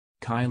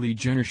Kylie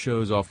Jenner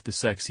shows off the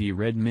sexy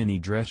red mini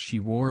dress she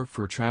wore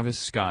for Travis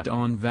Scott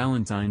on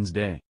Valentine's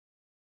Day.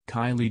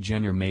 Kylie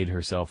Jenner made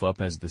herself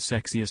up as the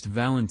sexiest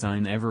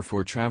Valentine ever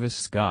for Travis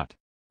Scott.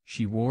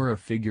 She wore a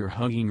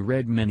figure-hugging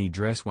red mini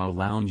dress while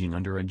lounging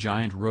under a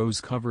giant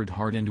rose-covered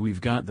heart, and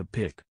we've got the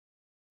pic.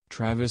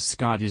 Travis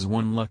Scott is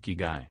one lucky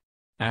guy.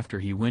 After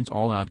he went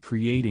all out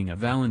creating a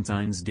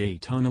Valentine's Day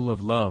tunnel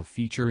of love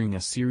featuring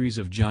a series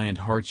of giant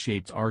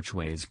heart-shaped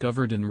archways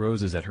covered in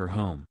roses at her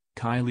home,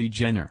 Kylie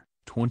Jenner,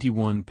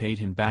 21, paid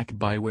him back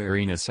by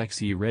wearing a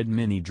sexy red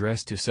mini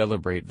dress to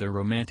celebrate the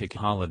romantic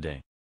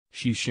holiday.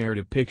 She shared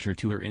a picture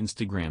to her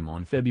Instagram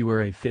on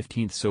February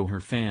 15 so her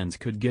fans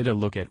could get a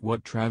look at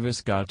what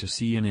Travis got to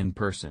see in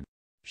person.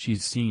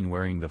 She's seen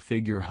wearing the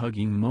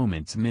figure-hugging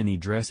Moments mini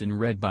dress in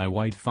red by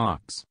White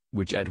Fox,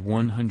 which at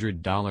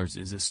 $100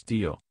 is a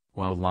steal,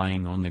 while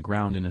lying on the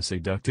ground in a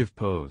seductive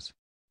pose.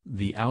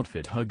 The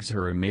outfit hugs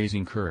her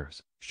amazing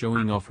curves,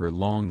 showing off her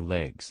long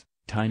legs,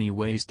 tiny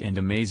waist and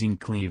amazing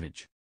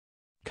cleavage.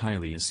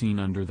 Kylie is seen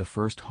under the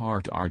first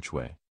heart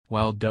archway,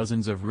 while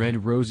dozens of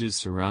red roses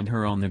surround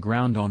her on the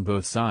ground on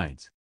both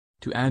sides.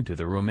 To add to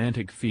the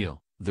romantic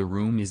feel, the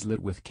room is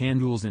lit with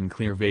candles and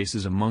clear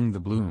vases among the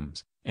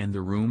blooms, and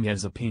the room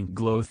has a pink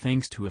glow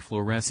thanks to a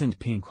fluorescent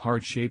pink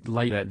heart-shaped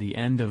light at the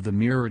end of the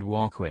mirrored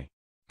walkway.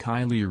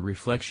 Kylie's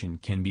reflection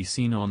can be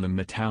seen on the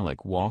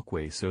metallic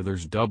walkway, so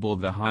there's double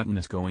the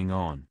hotness going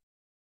on.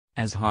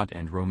 As hot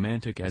and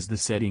romantic as the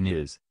setting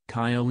is,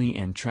 Kylie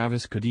and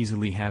Travis could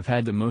easily have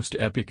had the most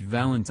epic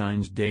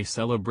Valentine's Day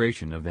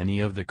celebration of any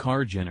of the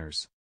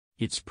Jenners.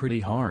 It's pretty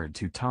hard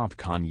to top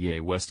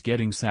Kanye West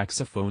getting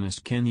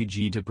saxophonist Kenny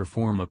G to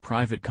perform a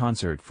private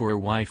concert for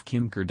wife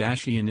Kim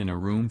Kardashian in a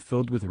room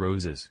filled with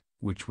roses,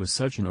 which was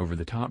such an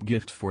over-the-top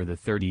gift for the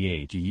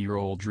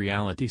 38-year-old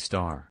reality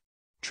star.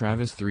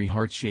 Travis' 3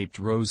 heart-shaped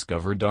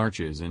rose-covered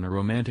arches in a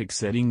romantic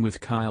setting with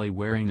Kylie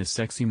wearing a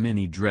sexy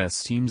mini dress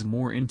seems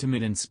more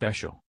intimate and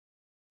special.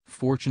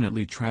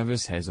 Fortunately,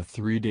 Travis has a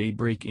 3-day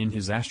break in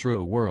his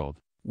Astro World,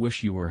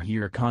 Wish You Were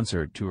Here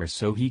concert tour,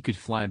 so he could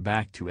fly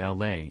back to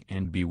LA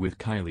and be with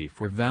Kylie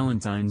for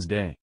Valentine's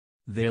Day.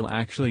 They'll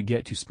actually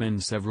get to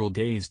spend several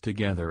days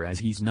together as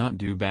he's not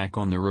due back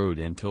on the road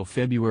until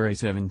February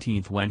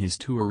 17 when his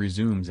tour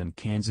resumes in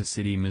Kansas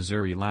City,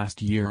 Missouri.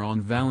 Last year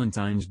on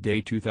Valentine's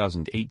Day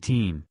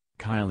 2018,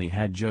 Kylie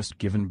had just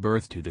given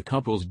birth to the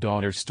couple's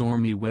daughter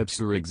Stormy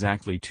Webster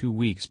exactly 2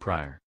 weeks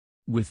prior.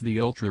 With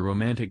the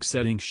ultra-romantic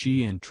setting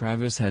she and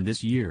Travis had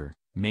this year,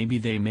 maybe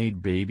they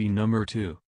made baby number 2.